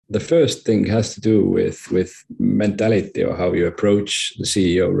the first thing has to do with mentality, or how you approach the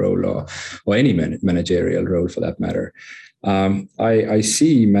CEO role, or any managerial role for that matter. I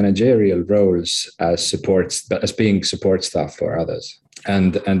see managerial roles as being support staff for others,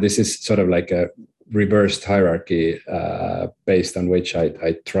 and this is sort of like a reversed hierarchy based on which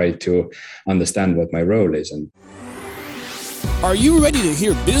I try to understand what my role is. And are you ready to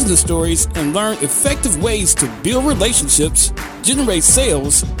hear business stories and learn effective ways to build relationships, generate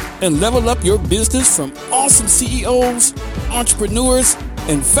sales, and level up your business from awesome CEOs, entrepreneurs,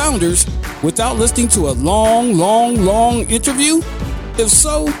 and founders without listening to a long interview? If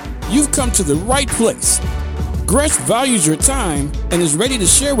so, you've come to the right place. Gresh values your time and is ready to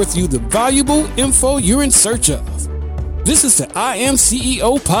share with you the valuable info you're in search of. This is the I Am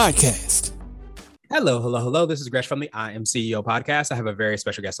CEO podcast. Hello. This is Gresh from the I Am CEO podcast. I have a very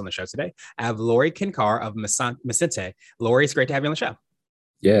special guest on the show today. I have Laurie Kinkar of Mecente. Laurie, it's great to have you on the show.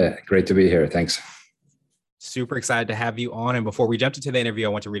 Yeah, great to be here. Thanks. Super excited to have you on. And before we jump into the interview, I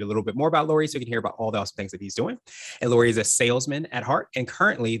want to read a little bit more about Laurie so you can hear about all the awesome things that he's doing. And Laurie is a salesman at heart and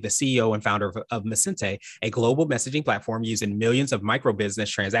currently the CEO and founder of Mecente, a global messaging platform using millions of micro business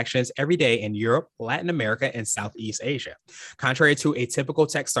transactions every day in Europe, Latin America, and Southeast Asia. Contrary to a typical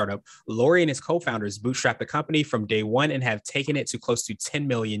tech startup, Laurie and his co-founders bootstrapped the company from day one and have taken it to close to 10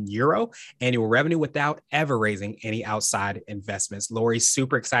 million euro annual revenue without ever raising any outside investments. Laurie,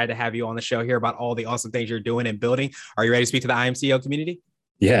 super excited to have you on the show, hear about all the awesome things you're doing and building. Are you ready to speak to the IMCO community?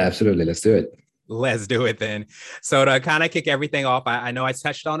 Yeah, absolutely. Let's do it. Let's do it then. So to kind of kick everything off, I know I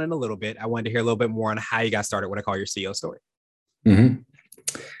touched on it a little bit. I wanted to hear a little bit more on how you got started, what I call your CEO story. Mm-hmm.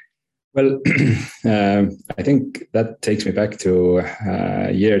 Well, I think that takes me back to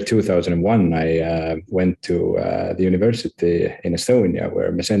year 2001. I went to the university in Estonia,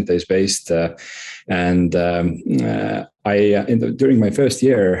 where Mecente is based. During my first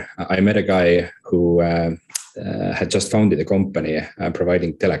year, I met a guy who had just founded a company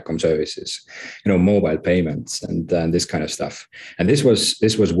providing telecom services, mobile payments and this kind of stuff. And this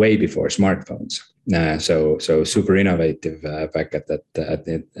was way before smartphones. So super innovative back at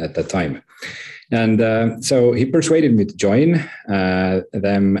that time. And so he persuaded me to join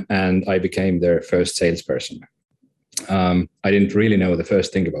them, and I became their first salesperson. I didn't really know the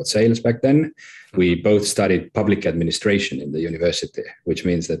first thing about sales back then. We both studied public administration in the university, which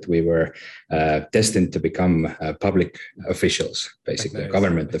means that we were destined to become public officials, basically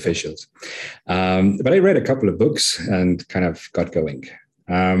government officials. But I read a couple of books and kind of got going.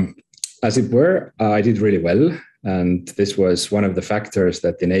 As it were, I did really well. And this was one of the factors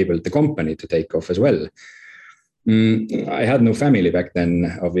that enabled the company to take off as well. I had no family back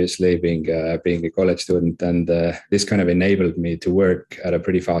then, obviously, being a college student, and this kind of enabled me to work at a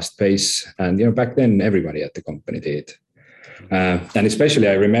pretty fast pace. And back then, everybody at the company did. And especially,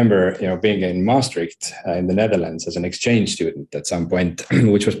 I remember being in Maastricht in the Netherlands as an exchange student at some point,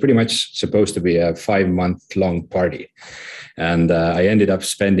 which was pretty much supposed to be a 5-month-long party. And I ended up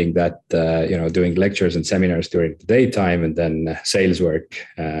spending that, doing lectures and seminars during the daytime, and then sales work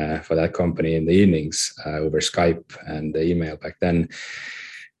for that company in the evenings over Skype and email back then.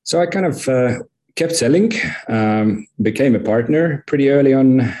 So I kind of kept selling, became a partner pretty early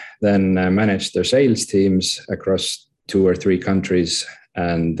on, then managed their sales teams across 2 or 3 countries.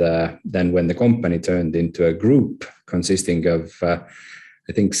 And then when the company turned into a group consisting of, I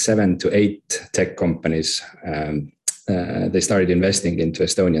think, 7 to 8 tech companies, they started investing into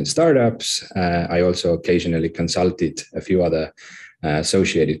Estonian startups. I also occasionally consulted a few other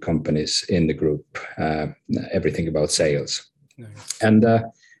associated companies in the group, everything about sales. Nice. And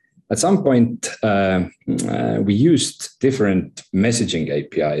at some point, we used different messaging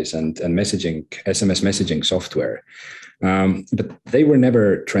APIs and SMS messaging software. But they were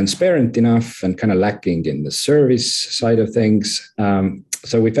never transparent enough and kind of lacking in the service side of things.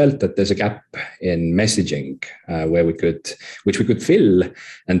 So we felt that there's a gap in messaging which we could fill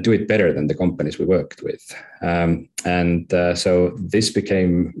and do it better than the companies we worked with. So this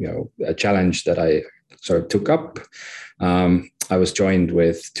became, a challenge that I sort of took up. I was joined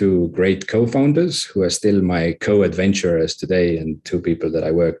with 2 great co-founders who are still my co-adventurers today, and 2 people that I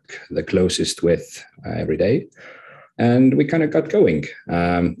work the closest with every day. And we kind of got going.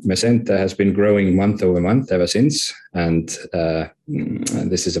 Mecente has been growing month over month ever since. And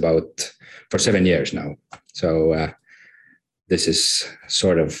this is about for 7 years now. So this is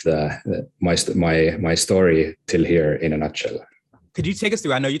sort of my story till here in a nutshell. could you take us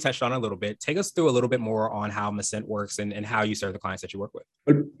through, I know you touched on it a little bit, take us through a little bit more on how Messent works and how you serve the clients that you work with.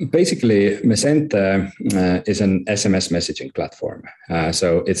 Well, basically, Messent is an SMS messaging platform.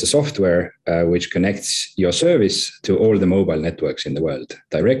 So it's a software which connects your service to all the mobile networks in the world,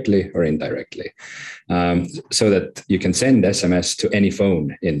 directly or indirectly, so that you can send SMS to any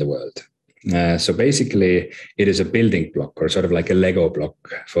phone in the world. So basically, it is a building block, or sort of like a Lego block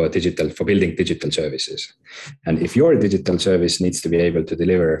for building digital services. And if your digital service needs to be able to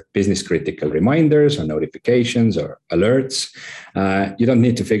deliver business critical reminders or notifications or alerts, you don't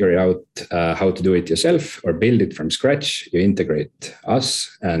need to figure out how to do it yourself or build it from scratch. You integrate us,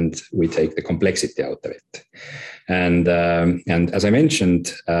 and we take the complexity out of it. And as I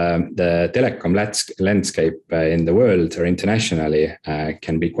mentioned, the telecom landscape in the world or internationally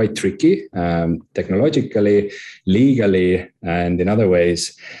can be quite tricky, technologically, legally, and in other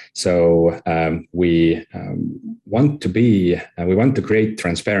ways. So we want to create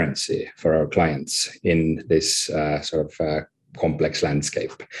transparency for our clients in this sort of complex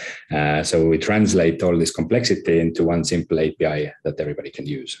landscape. So we translate all this complexity into one simple API that everybody can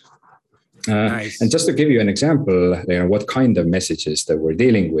use. Nice. And just to give you an example, what kind of messages that we're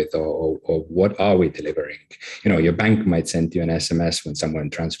dealing with, or what are we delivering? Your bank might send you an SMS when someone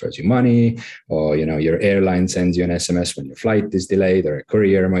transfers you money, or your airline sends you an SMS when your flight is delayed, or a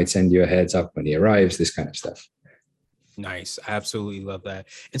courier might send you a heads up when he arrives. This kind of stuff. Nice. I absolutely love that.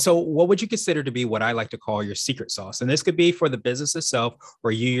 And so what would you consider to be what I like to call your secret sauce? And this could be for the business itself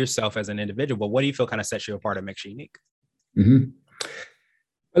or you yourself as an individual, but what do you feel kind of sets you apart and makes you unique? Mm-hmm.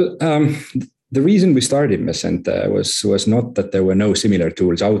 Well, the reason we started Messent was not that there were no similar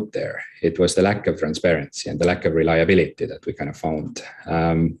tools out there. It was the lack of transparency and the lack of reliability that we kind of found.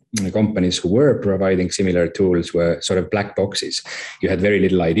 The companies who were providing similar tools were sort of black boxes. You had very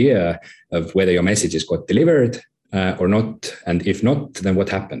little idea of whether your messages got delivered or not, and if not, then what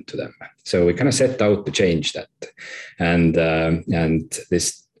happened to them. So we kind of set out to change that, and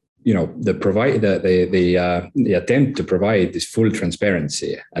this. The attempt to provide this full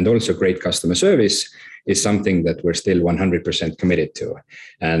transparency and also great customer service is something that we're still 100% committed to.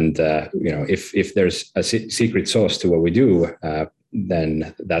 And, if there's a secret sauce to what we do,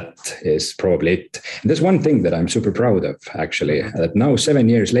 then that is probably it. And there's one thing that I'm super proud of, actually, that now 7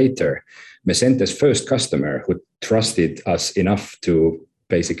 years later, Messente's first customer who trusted us enough to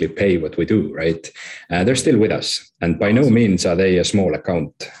basically pay what we do, right? They're still with us. And by no means are they a small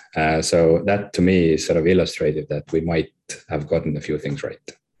account. So that to me is sort of illustrative that we might have gotten a few things right.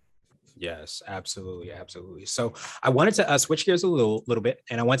 Yes, absolutely. Absolutely. So I wanted to switch gears a little bit,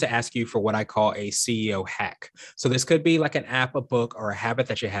 and I want to ask you for what I call a CEO hack. So this could be like an app, a book, or a habit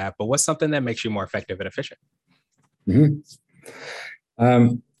that you have, but what's something that makes you more effective and efficient?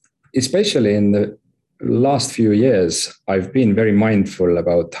 Mm-hmm. Especially in the last few years, I've been very mindful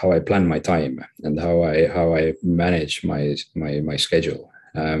about how I plan my time and how I manage my schedule.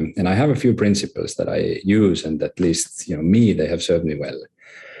 And I have a few principles that I use, and at least they have served me well.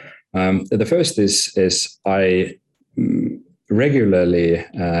 The first is I regularly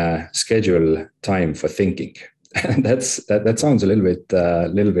schedule time for thinking. That sounds a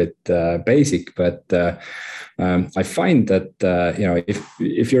little bit basic, but I find that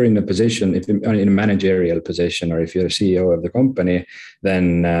if you're in a position, if you're in a managerial position, or if you're a CEO of the company,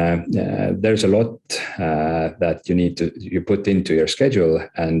 then there's a lot that you put into your schedule,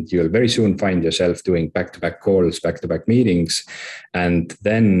 and you'll very soon find yourself doing back-to-back calls, back-to-back meetings, and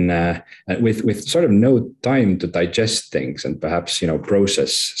then with sort of no time to digest things and perhaps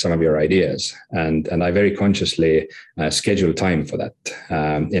process some of your ideas. And I very consciously schedule time for that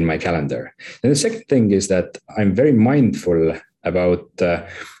in my calendar. And the second thing is that I'm very mindful about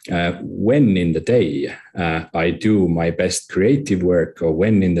when in the day I do my best creative work, or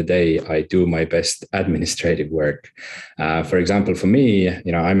when in the day I do my best administrative work. For example, for me,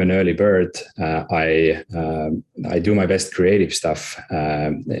 I'm an early bird. I do my best creative stuff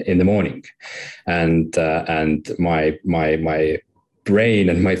in the morning, and my brain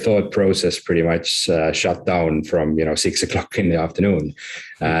and my thought process pretty much shut down from 6 o'clock in the afternoon,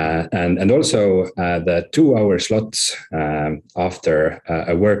 and also the 2-hour slots after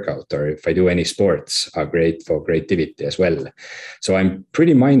a workout, or if I do any sports, are great for creativity as well. So I'm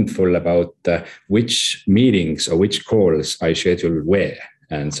pretty mindful about which meetings or which calls I schedule where.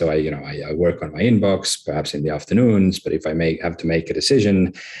 And so I work on my inbox, perhaps in the afternoons, but if I have to make a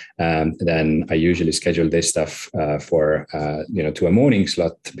decision, then I usually schedule this stuff to a morning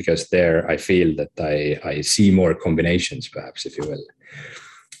slot, because there I feel that I see more combinations, perhaps, if you will.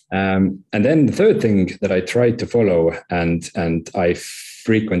 And then the third thing that I try to follow, and I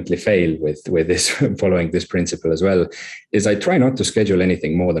frequently fail with this following this principle as well, is I try not to schedule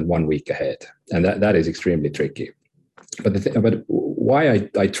anything more than 1 week ahead, and that is extremely tricky. But why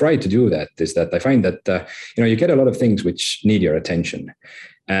I try to do that is that I find that you get a lot of things which need your attention.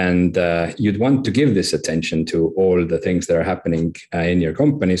 And you'd want to give this attention to all the things that are happening in your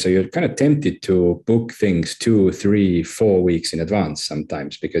company. So you're kind of tempted to book things 2, 3, 4 weeks in advance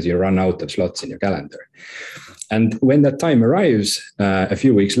sometimes because you run out of slots in your calendar. And when that time arrives, a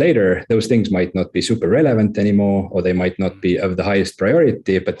few weeks later, those things might not be super relevant anymore, or they might not be of the highest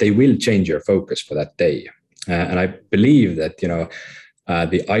priority, but they will change your focus for that day. And I believe that,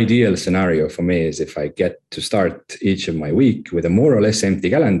 the ideal scenario for me is if I get to start each of my week with a more or less empty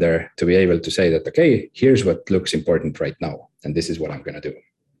calendar to be able to say that, okay, here's what looks important right now, and this is what I'm going to do.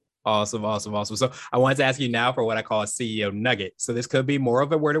 Awesome. So I wanted to ask you now for what I call a CEO nugget. So this could be more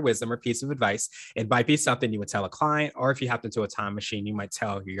of a word of wisdom or piece of advice. It might be something you would tell a client, or if you hopped into a time machine, you might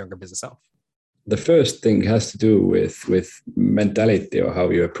tell your younger business self. The first thing has to do with mentality, or how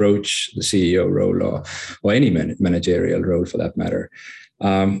you approach the CEO role, or any managerial role for that matter.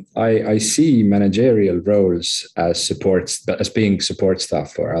 I see managerial roles as being support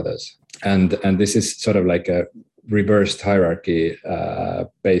staff for others, and this is sort of like a reversed hierarchy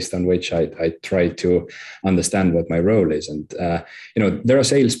based on which I try to understand what my role is. And there are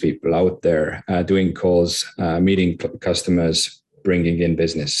salespeople out there doing calls, meeting customers, bringing in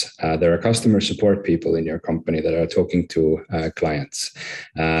business. There are customer support people in your company that are talking to clients.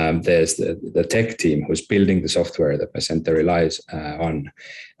 There's the tech team who's building the software that Mesente relies on.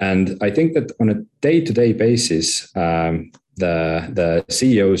 And I think that on a day-to-day basis, the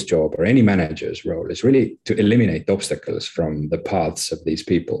CEO's job, or any manager's role, is really to eliminate obstacles from the paths of these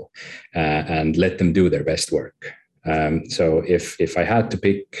people and let them do their best work. So if I had to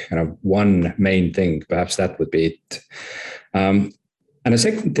pick one main thing, perhaps that would be it. And a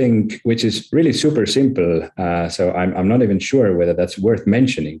second thing, which is really super simple, so I'm not even sure whether that's worth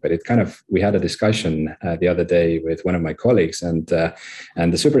mentioning, but we had a discussion the other day with one of my colleagues, and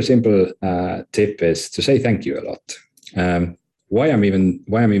the super simple tip is to say thank you a lot. Why I'm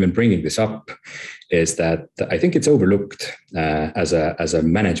even bringing this up is that I think it's overlooked as a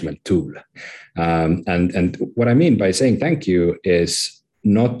management tool, and what I mean by saying thank you is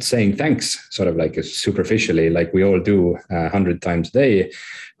not saying thanks sort of like superficially, like we all do 100 times a day,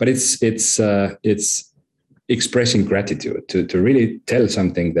 but it's expressing gratitude to really tell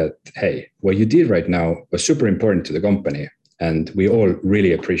something that, hey, what you did right now was super important to the company, and we all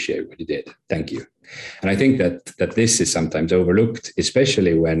really appreciate what you did. Thank you. And I think that this is sometimes overlooked,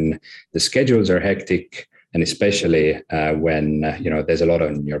 especially when the schedules are hectic, and especially when there's a lot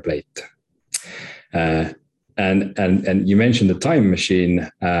on your plate. And you mentioned the time machine.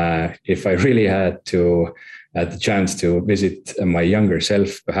 If I really had the chance to visit my younger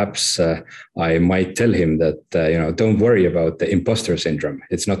self, perhaps I might tell him that don't worry about the imposter syndrome.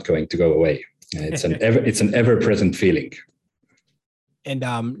 It's not going to go away. It's an ever-present feeling. And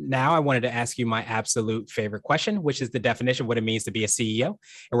now I wanted to ask you my absolute favorite question, which is the definition of what it means to be a CEO. And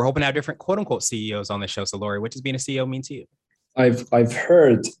we're hoping to have different quote unquote CEOs on the show. So Laurie, what does being a CEO mean to you? I've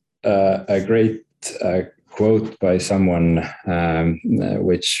heard a great quote by someone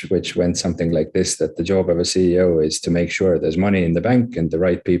which went something like this, that the job of a CEO is to make sure there's money in the bank and the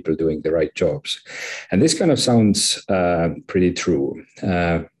right people doing the right jobs. And this kind of sounds pretty true.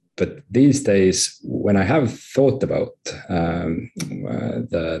 But these days, when I have thought about the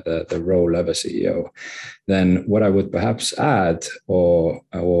role of a CEO, then what I would perhaps add or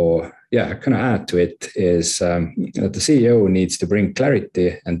add to it is that the CEO needs to bring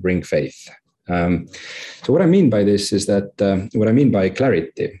clarity and bring faith. So what I mean by this is that what I mean by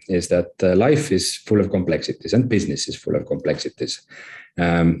clarity is that life is full of complexities and business is full of complexities.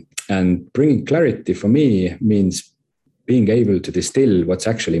 And bringing clarity for me means being able to distill what's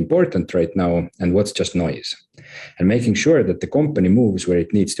actually important right now and what's just noise, and making sure that the company moves where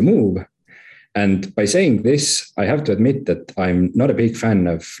it needs to move. And by saying this, I have to admit that I'm not a big fan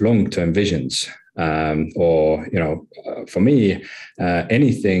of long-term visions. For me,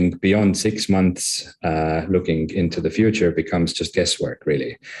 anything beyond 6 months looking into the future becomes just guesswork,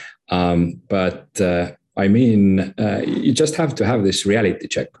 really. But you just have to have this reality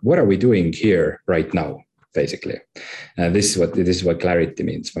check. What are we doing here right now? Basically, this is what clarity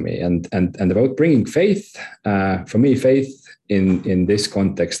means for me. And about bringing faith, for me, faith in this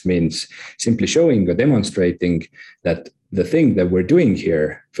context means simply showing or demonstrating that the thing that we're doing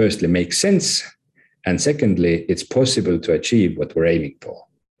here, firstly, makes sense, and secondly, it's possible to achieve what we're aiming for.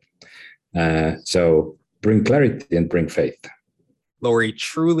 So bring clarity and bring faith. Lori,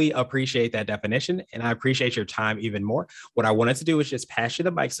 truly appreciate that definition, and I appreciate your time even more. What I wanted to do is just pass you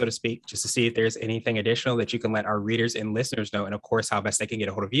the mic, so to speak, just to see if there's anything additional that you can let our readers and listeners know, and of course, how best they can get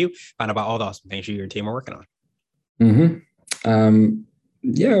a hold of you, find out about all the awesome things you and your team are working on.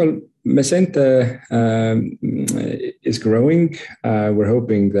 Well, Mesente is growing. We're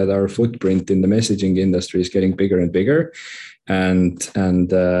hoping that our footprint in the messaging industry is getting bigger and bigger, and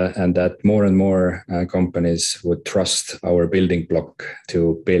that more and more companies would trust our building block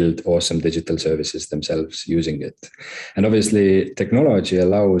to build awesome digital services themselves using it. And obviously, technology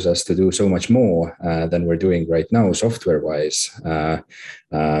allows us to do so much more than we're doing right now, software-wise.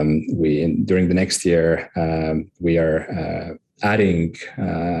 During the next year, we are adding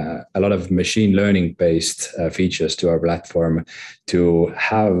a lot of machine learning based features to our platform to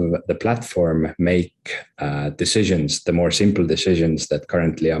have the platform make decisions, the more simple decisions that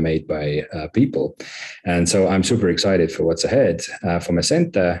currently are made by people. And so I'm super excited for what's ahead for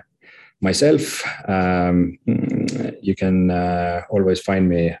Mesente. Myself, you can always find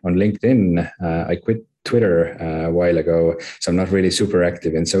me on LinkedIn. I quit Twitter a while ago, so I'm not really super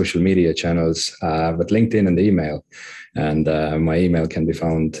active in social media channels, but LinkedIn and email. And my email can be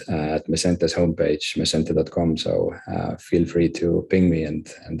found at Mesente's homepage, mesente.com. So feel free to ping me and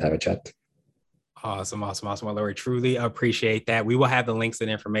have a chat. Awesome. Well, Lori, truly appreciate that. We will have the links and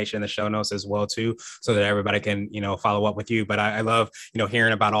information in the show notes as well, too, so that everybody can, follow up with you. But I love,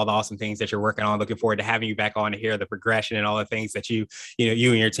 hearing about all the awesome things that you're working on. Looking forward to having you back on to hear the progression and all the things that you and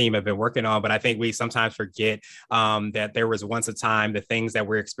your team have been working on. But I think we sometimes forget that there was once a time the things that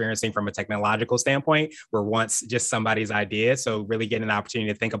we're experiencing from a technological standpoint were once just somebody's idea. So really getting an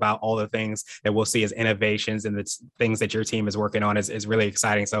opportunity to think about all the things that we'll see as innovations and the things that your team is working on is really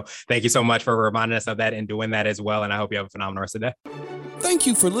exciting. So thank you so much for reminding us of that and doing that as well. And I hope you have a phenomenal rest of the day. Thank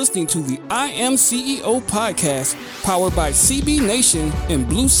you for listening to the I Am CEO podcast, powered by CB Nation and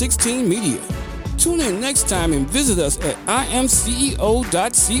Blue 16 Media. Tune in next time and visit us at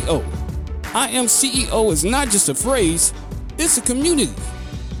imceo.co. I Am CEO is not just a phrase, it's a community.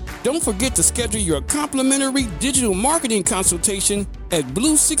 Don't forget to schedule your complimentary digital marketing consultation at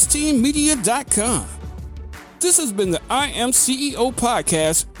blue16media.com. This has been the I Am CEO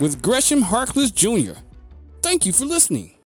podcast with Gresham Harkless Jr. Thank you for listening.